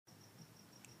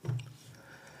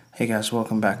Hey guys,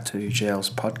 welcome back to JL's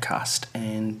podcast.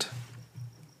 And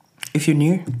if you're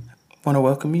new, want to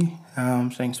welcome you.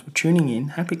 Thanks for tuning in.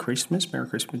 Happy Christmas, Merry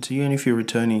Christmas to you. And if you're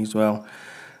returning as well,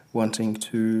 wanting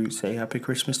to say Happy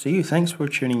Christmas to you. Thanks for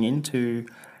tuning in to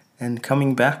and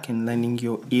coming back and lending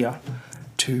your ear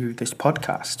to this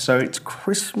podcast. So it's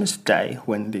Christmas Day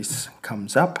when this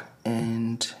comes up,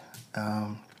 and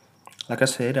like I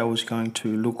said, I was going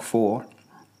to look for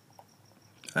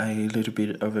a little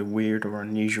bit of a weird or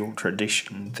unusual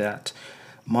tradition that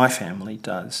my family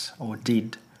does, or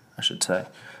did, I should say,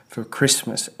 for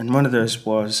Christmas. And one of those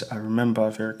was, I remember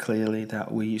very clearly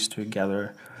that we used to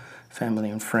gather family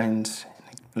and friends,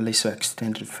 at least our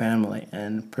extended family.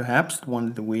 And perhaps one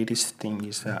of the weirdest things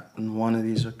is that on one of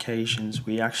these occasions,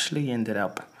 we actually ended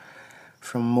up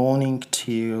from morning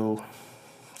till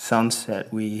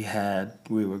sunset we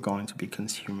were going to be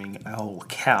consuming a whole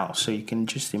cow. So you can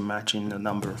just imagine the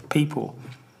number of people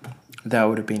that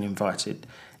would have been invited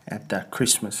at that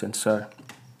Christmas. And so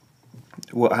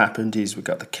what happened is we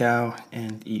got the cow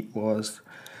and it was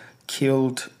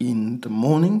killed in the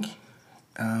morning,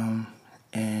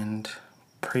 and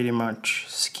pretty much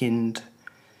skinned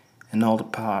and all the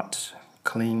parts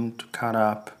cleaned, cut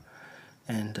up,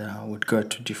 and would go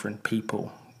to different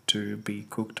people to be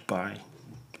cooked by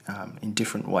in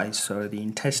different ways. So the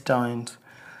intestines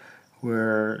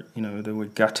were, they were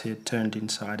gutted, turned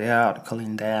inside out,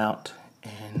 cleaned out,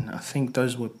 and I think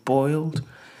those were boiled.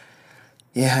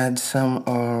 You had some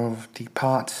of the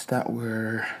parts that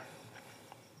were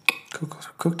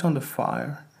cooked on the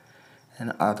fire,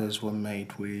 and others were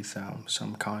made with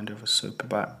some kind of a soup.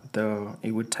 But though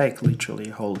it would take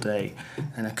literally a whole day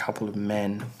and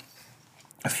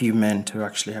a few men to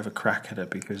actually have a crack at it,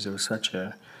 because it was such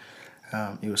a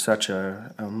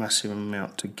massive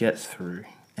amount to get through.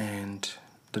 And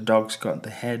the dogs got the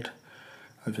head.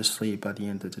 Obviously, by the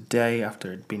end of the day,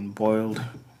 after it had been boiled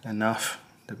enough,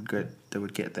 they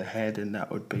would get the head, and that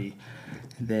would be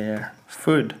their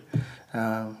food.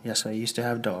 Yes, I used to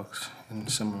have dogs,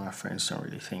 and some of my friends don't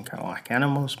really think I like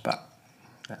animals, but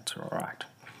that's all right.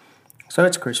 So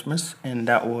it's Christmas, and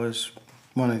that was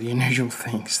one of the unusual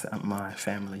things that my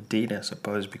family did, I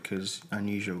suppose, because I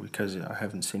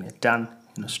haven't seen it done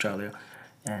in Australia,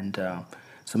 and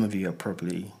some of you are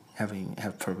probably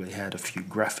have probably had a few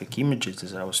graphic images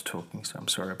as I was talking, so I'm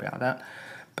sorry about that.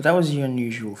 But that was the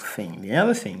unusual thing. The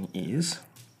other thing is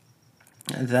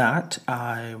that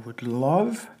I would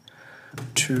love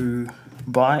to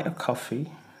buy a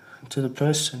coffee to the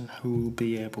person who will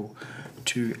be able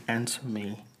to answer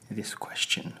me this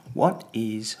question. What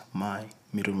is my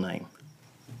middle name?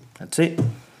 That's it.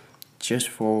 Just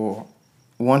for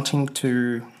wanting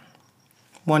to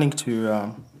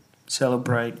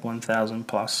celebrate 1,000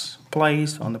 plus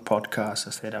plays on the podcast,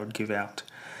 I said I would give out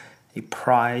a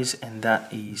prize, and that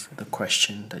is the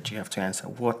question that you have to answer.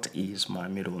 What is my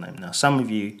middle name? Now, some of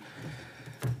you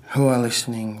who are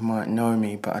listening might know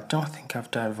me, but I don't think I've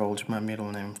divulged my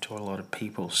middle name to a lot of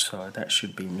people, so that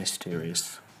should be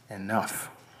mysterious enough.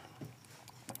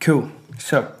 Cool.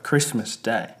 So, Christmas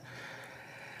Day.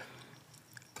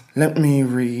 Let me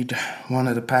read one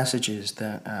of the passages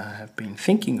that I have been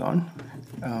thinking on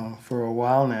for a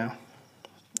while now,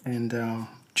 and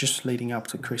just leading up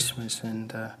to Christmas.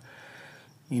 And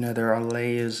there are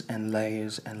layers and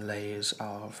layers and layers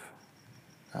of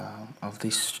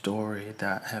this story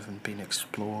that haven't been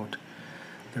explored.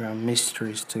 There are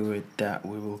mysteries to it that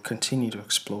we will continue to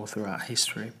explore throughout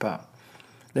history. But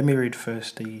let me read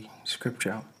first the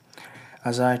scripture.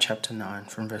 Isaiah chapter 9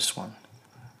 from verse 1.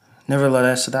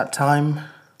 Nevertheless, that time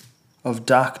of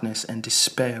darkness and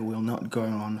despair will not go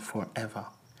on forever.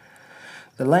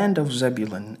 The land of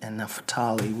Zebulun and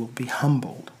Naphtali will be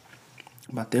humbled,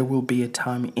 but there will be a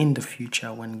time in the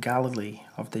future when Galilee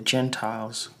of the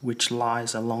Gentiles, which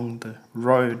lies along the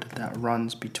road that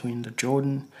runs between the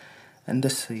Jordan and the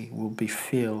sea, will be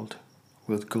filled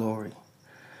with glory.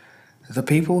 The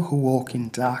people who walk in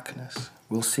darkness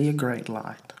will see a great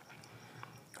light.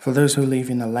 For those who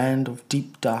live in a land of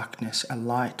deep darkness, a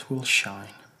light will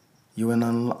shine. You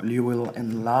will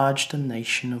enlarge the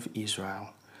nation of Israel,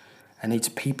 and its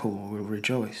people will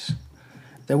rejoice.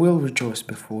 They will rejoice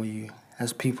before you,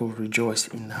 as people rejoice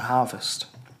in the harvest,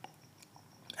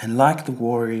 and like the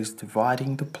warriors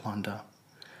dividing the plunder.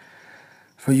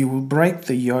 For you will break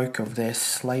the yoke of their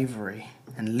slavery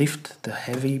and lift the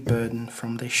heavy burden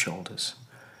from their shoulders.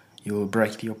 You will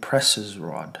break the oppressor's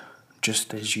rod,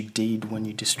 just as you did when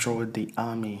you destroyed the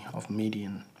army of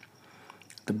Midian.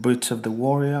 The boots of the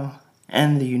warrior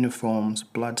and the uniforms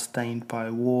blood-stained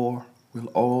by war will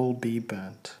all be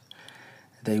burnt.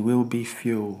 They will be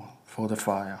fuel for the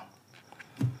fire.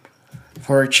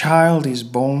 For a child is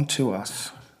born to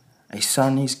us, a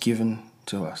son is given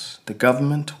to us. The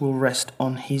government will rest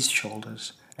on his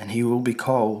shoulders, and he will be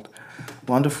called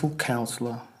Wonderful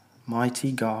Counselor,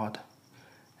 Mighty God,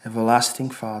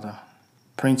 Everlasting Father,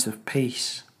 Prince of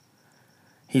Peace.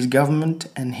 His government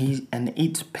and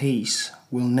its peace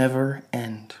will never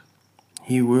end.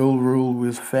 He will rule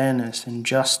with fairness and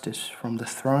justice from the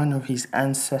throne of his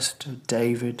ancestor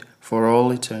David for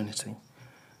all eternity.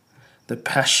 The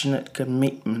passionate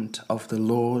commitment of the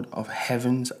Lord of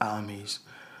Heaven's armies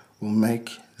will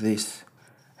make this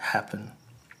happen.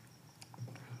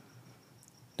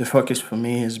 The focus for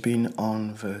me has been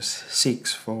on verse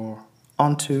 6, for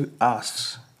unto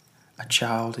us a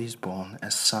child is born, a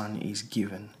son is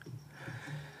given.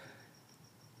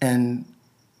 And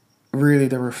really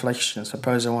the reflection I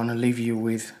suppose I want to leave you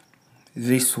with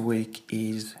this week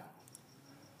is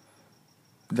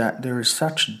that there is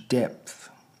such depth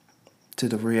to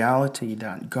the reality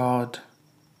that God,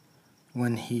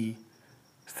 when he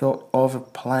thought of a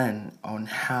plan on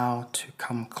how to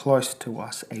come close to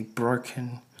us, a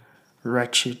broken,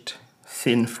 wretched,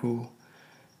 sinful,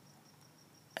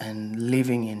 and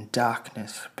living in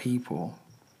darkness people,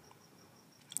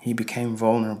 he became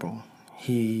vulnerable.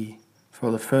 He, for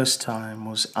the first time,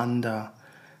 was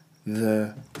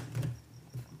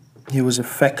he was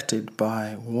affected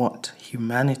by what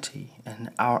humanity and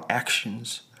our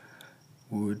actions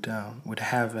would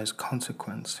have as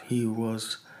consequence. He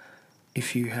was,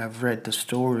 if you have read the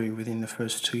story, within the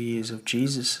first 2 years of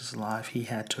Jesus' life, he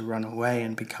had to run away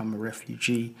and become a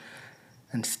refugee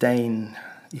and stay in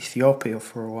Ethiopia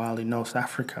for a while, in North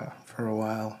Africa for a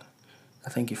while. I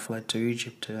think he fled to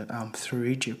Egypt, through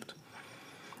Egypt.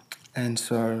 And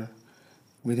so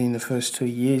within the first 2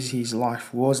 years, his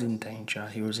life was in danger.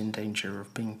 He was in danger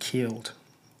of being killed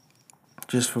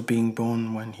just for being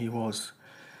born when he was.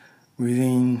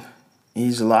 Within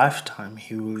his lifetime,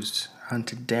 he was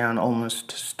hunted down,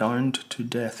 almost stoned to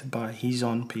death by his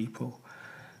own people,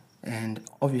 and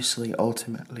obviously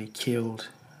ultimately killed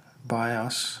by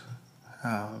us,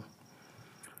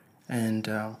 and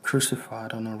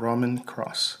crucified on a Roman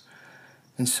cross.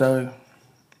 And so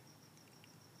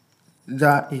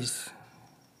that is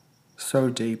so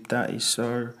deep, that is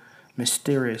so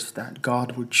mysterious, that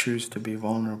God would choose to be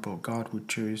vulnerable. God would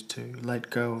choose to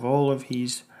let go of all of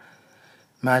his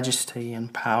majesty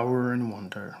and power and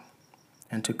wonder,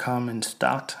 and to come and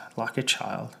start like a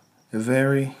child, a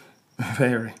very,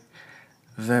 very,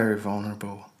 very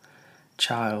vulnerable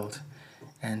child,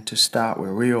 and to start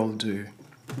where we all do.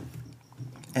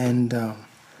 And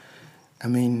I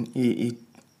mean,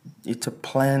 it's a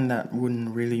plan that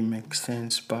wouldn't really make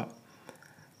sense, but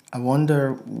I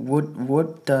wonder,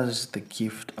 what does the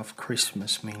gift of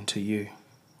Christmas mean to you?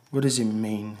 What does it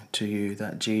mean to you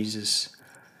that Jesus,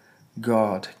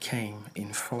 God, came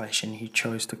in flesh and he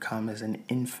chose to come as an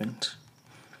infant?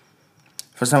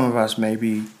 For some of us,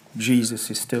 maybe Jesus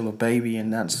is still a baby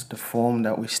and that's the form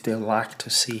that we still like to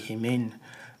see him in.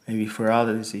 Maybe for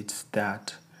others, it's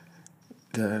that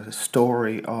the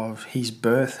story of his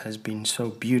birth has been so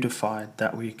beautified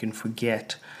that we can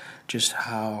forget just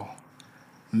how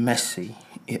messy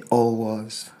it all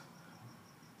was.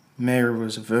 Mary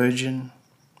was a virgin,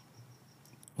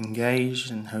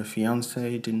 engaged, and her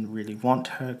fiance didn't really want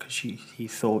her because he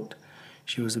thought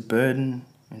she was a burden,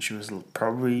 and she was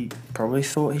probably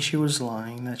thought she was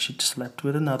lying, that she'd slept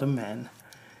with another man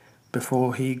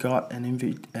before he got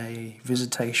a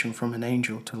visitation from an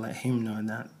angel to let him know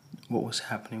that what was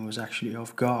happening was actually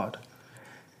of God.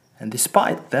 And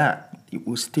despite that, it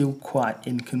was still quite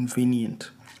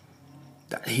inconvenient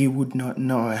that he would not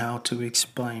know how to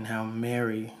explain how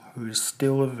Mary, who is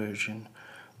still a virgin,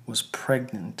 was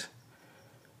pregnant,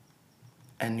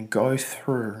 and go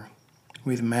through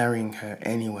with marrying her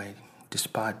anyway,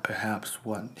 despite perhaps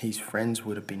what his friends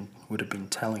would have been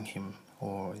telling him,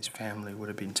 or his family would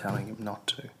have been telling him not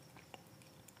to.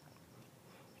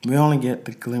 We only get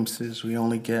the glimpses, we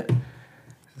only get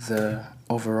the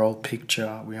overall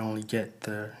picture, we only get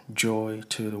the joy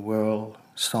to the world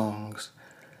songs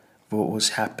of what was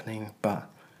happening, but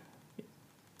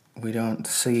we don't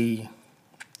see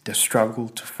the struggle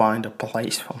to find a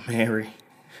place for Mary,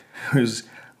 whose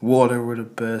water would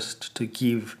have burst to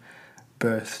give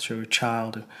birth to a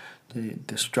child,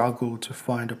 the struggle to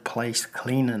find a place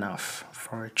clean enough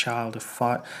for a child,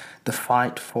 the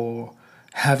fight for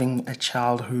having a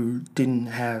child who didn't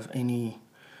have any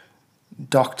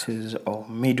doctors or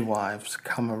midwives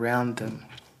come around them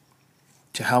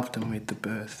to help them with the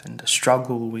birth, and the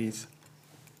struggle with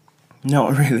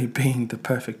not really being the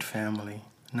perfect family,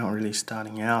 not really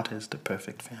starting out as the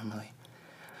perfect family.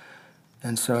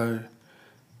 And so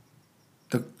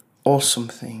awesome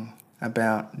thing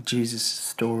about Jesus'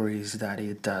 story is that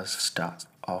it does start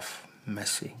off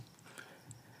messy.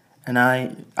 And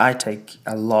I take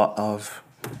a lot of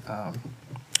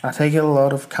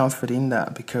comfort in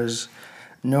that, because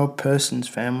no person's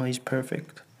family is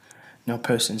perfect, no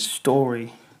person's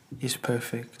story is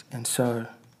perfect, and so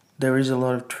there is a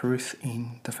lot of truth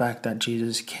in the fact that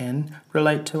Jesus can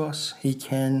relate to us. He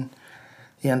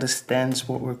understands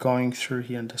what we're going through.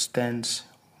 He understands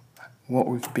what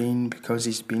we've been because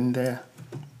he's been there.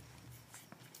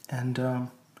 And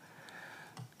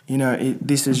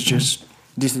this is just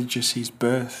his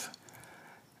birth,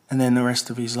 and then the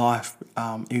rest of his life,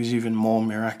 it was even more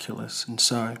miraculous. And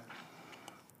so, I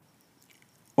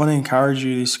want to encourage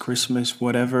you this Christmas,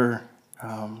 whatever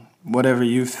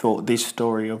you thought this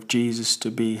story of Jesus to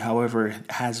be, however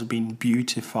it has been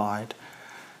beautified,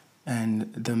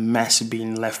 and the mess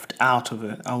being left out of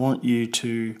it, I want you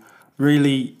to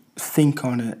really think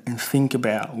on it and think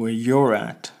about where you're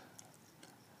at,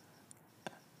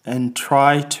 and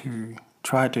try to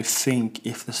think,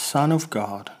 if the Son of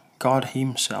God, God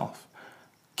himself,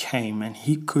 came and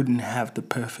he couldn't have the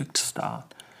perfect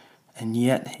start, and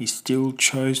yet he still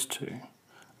chose to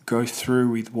go through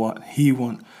with what he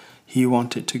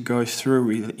wanted to go through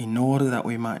with in order that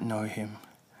we might know him,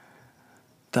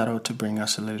 that ought to bring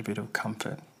us a little bit of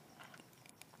comfort.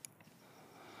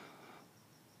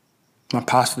 My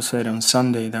pastor said on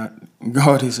Sunday that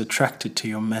God is attracted to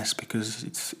your mess because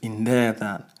it's in there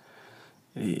that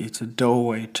it's a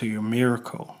doorway to your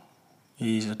miracle.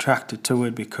 He's attracted to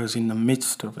it because in the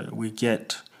midst of it we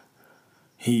get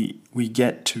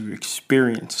to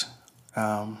experience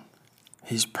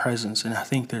his presence. And I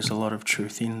think there's a lot of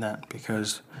truth in that,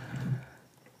 because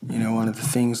one of the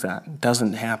things that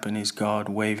doesn't happen is God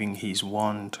waving his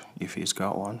wand, if he's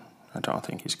got one. I don't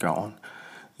think he's got one.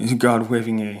 Is God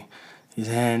waving his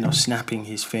hand or snapping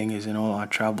his fingers, and all our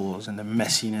troubles and the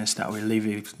messiness that we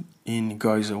live in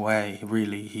goes away.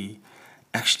 Really, he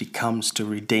actually comes to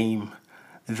redeem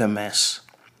the mess.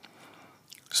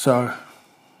 So,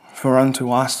 for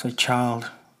unto us a child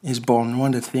is born.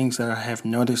 One of the things that I have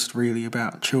noticed really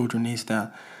about children is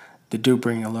that they do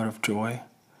bring a lot of joy.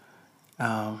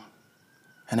 And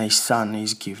a son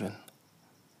is given.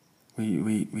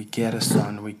 We get a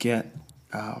son. We get,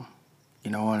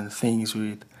 one of the things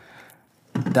with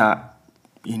that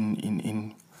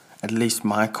in at least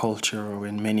my culture, or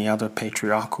in many other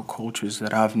patriarchal cultures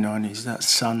that I've known, is that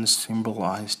sons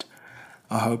symbolized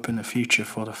a hope in the future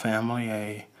for the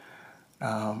family,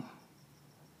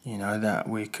 that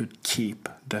we could keep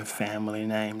the family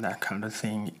name, that kind of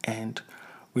thing. And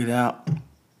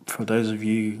for those of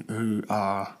you who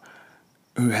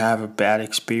have a bad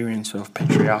experience of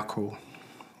patriarchal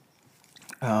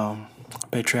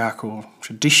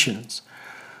traditions,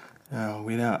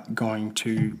 without going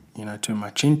too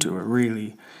much into it,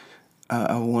 really,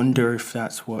 I wonder if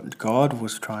that's what God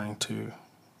was trying to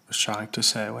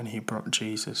say when he brought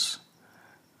Jesus,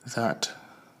 that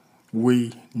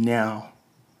we now,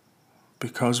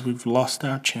 because we've lost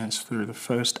our chance through the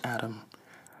first Adam,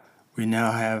 we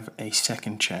now have a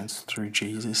second chance through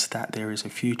Jesus, that there is a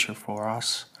future for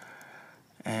us,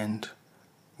 and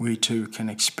we too can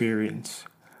experience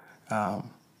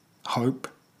hope.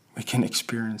 We can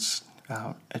experience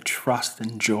a trust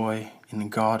and joy in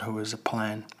God who is a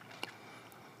plan.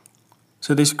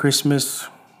 So this Christmas,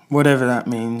 whatever that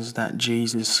means, that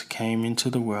Jesus came into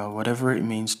the world, whatever it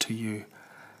means to you,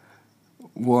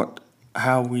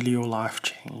 how will your life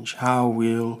change? How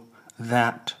will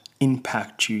that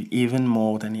impact you even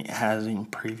more than it has in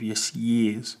previous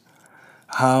years?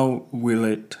 How will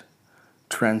it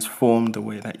transform the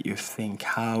way that you think?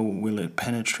 How will it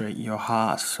penetrate your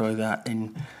heart so that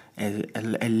in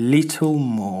a little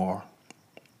more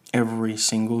every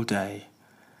single day,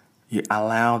 you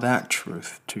allow that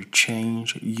truth to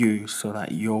change you so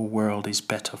that your world is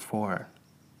better for it?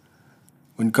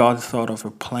 When God thought of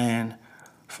a plan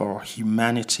for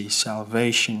humanity's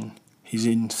salvation, he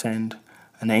didn't send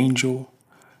an angel,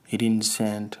 he didn't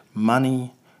send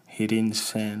money, he didn't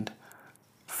send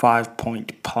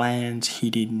 5-point plans, he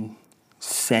didn't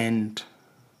send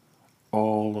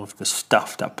all of the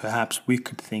stuff that perhaps we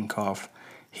could think of.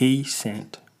 He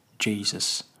sent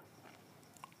Jesus.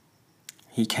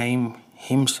 He came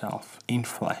himself in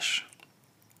flesh,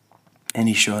 and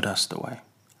he showed us the way.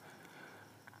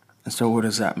 And so what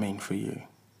does that mean for you?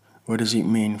 What does it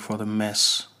mean for the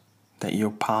mess that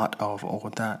you're part of, or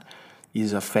that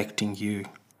is affecting you?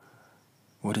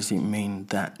 What does it mean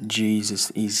that Jesus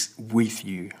is with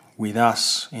you, with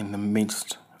us, in the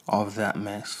midst of that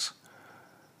mess?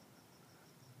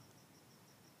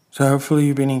 So hopefully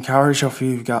you've been encouraged, or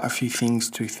you've got a few things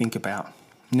to think about.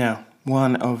 Now,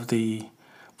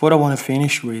 what I want to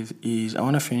finish with is I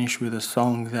want to finish with a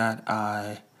song that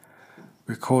I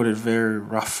recorded very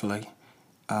roughly,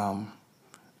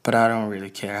 but I don't really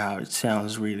care how it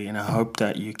sounds really, and I hope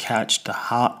that you catch the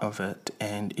heart of it.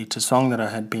 And it's a song that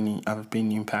I've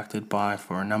been impacted by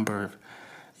for a number of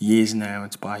years now.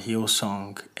 It's by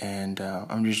Hillsong, and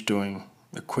I'm just doing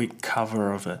a quick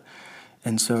cover of it.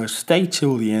 And so stay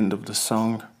till the end of the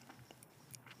song,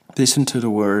 listen to the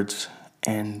words,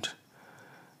 and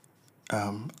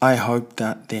I hope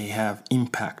that they have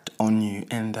impact on you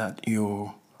and that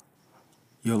your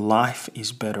life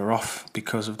is better off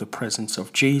because of the presence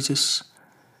of Jesus,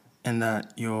 and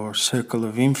that your circle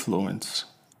of influence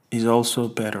is also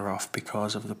better off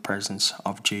because of the presence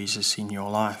of Jesus in your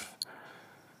life.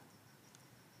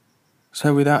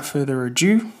 So without further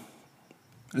ado,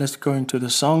 let's go into the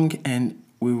song, and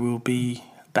we will be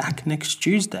back next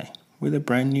Tuesday with a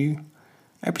brand new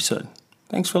episode.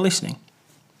 Thanks for listening.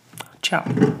 Ciao.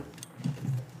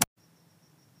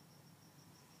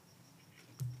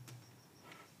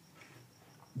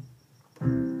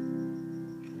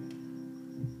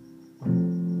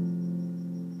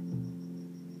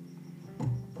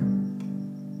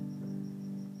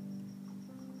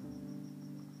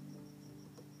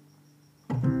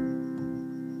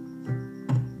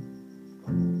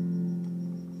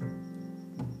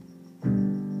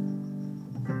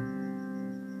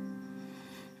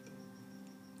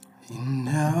 In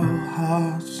our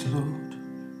hearts, Lord,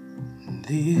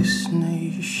 this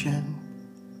nation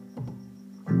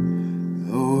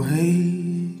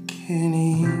awakening,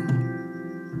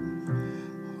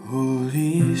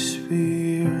 Holy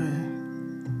Spirit,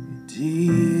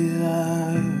 desire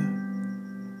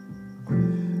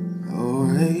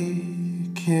awakening.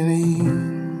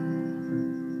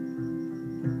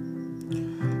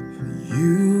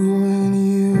 You and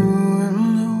you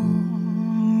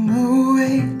alone,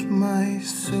 awake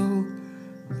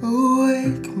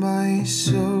my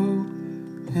soul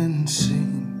and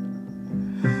sing.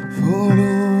 For the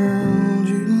world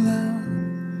you love,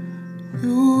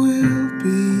 your will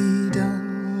be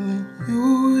done,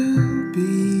 your will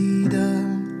be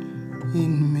done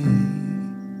in me.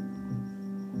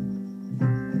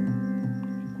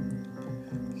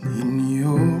 In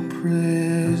your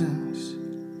presence,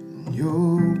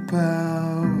 your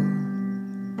power,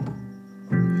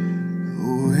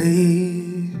 awakening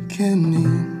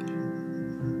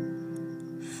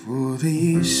for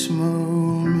this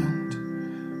moment,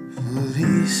 for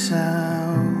this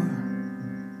hour,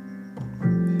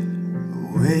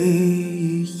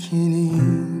 awakening.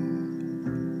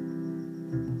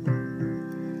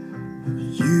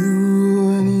 You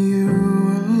and you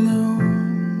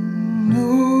alone,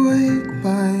 awake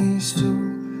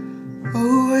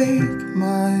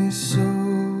my soul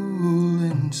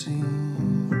and sing.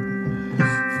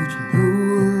 For the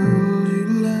world you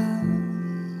love,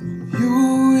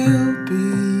 your will be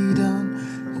done,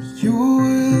 your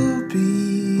will be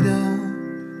done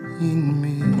in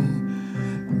me.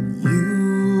 You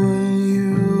and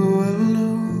you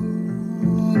alone,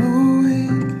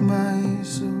 awake my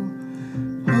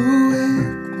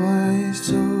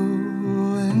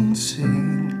soul and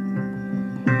sing.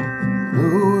 The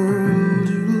world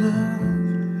you love,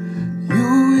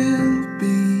 your will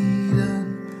be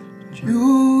done,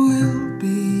 your will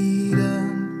be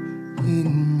done in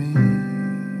me.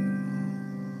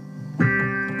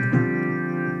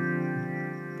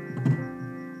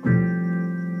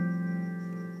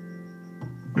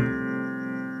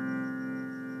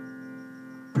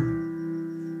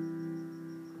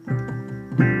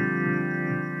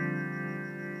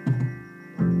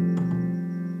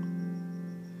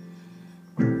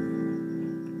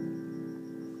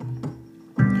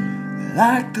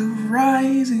 Like the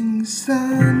rising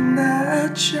sun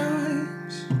that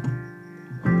shines,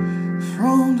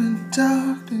 from the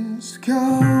darkness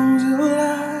comes a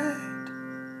light.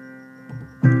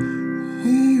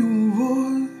 Hear your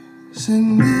voice,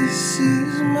 and this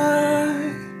is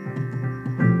my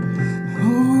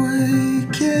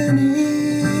awakening.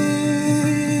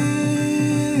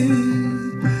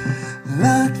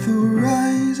 Like the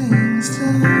rising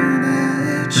sun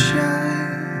that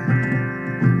shines,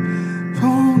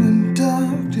 from the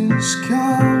darkness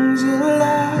comes a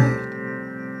light.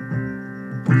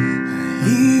 I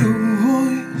hear your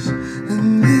voice,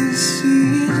 and this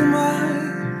is my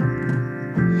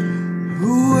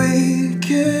awakening.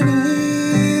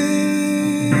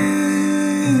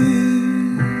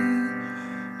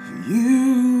 For you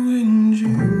and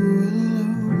you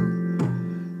alone,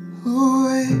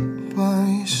 awake my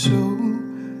soul,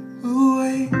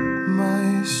 awake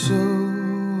my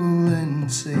soul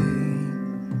and sing.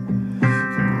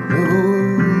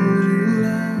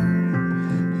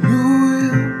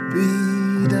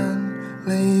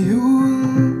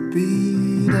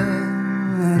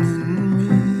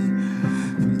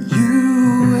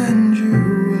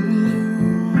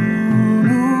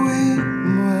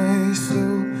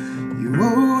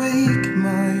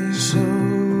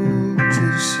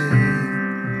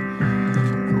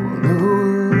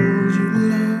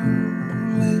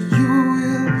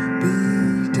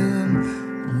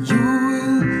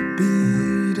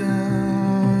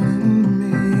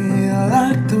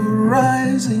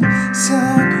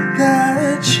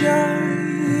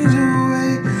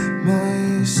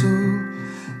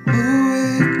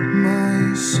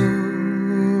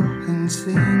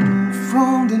 rising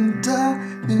from the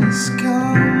darkness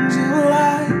comes your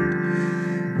light.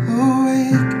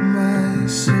 Awake my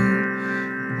soul,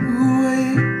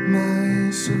 awake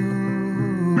my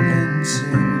soul, and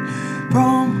sing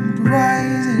from the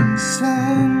rising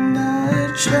sun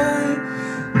that shine.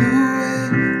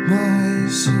 Awake my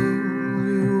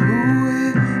soul,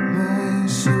 awake my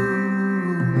soul,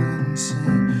 and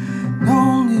sing.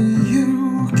 Only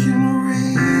you can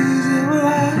raise your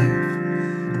life.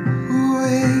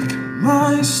 Awake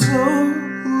my soul,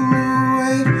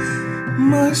 awake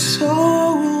my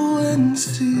soul, and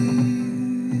see.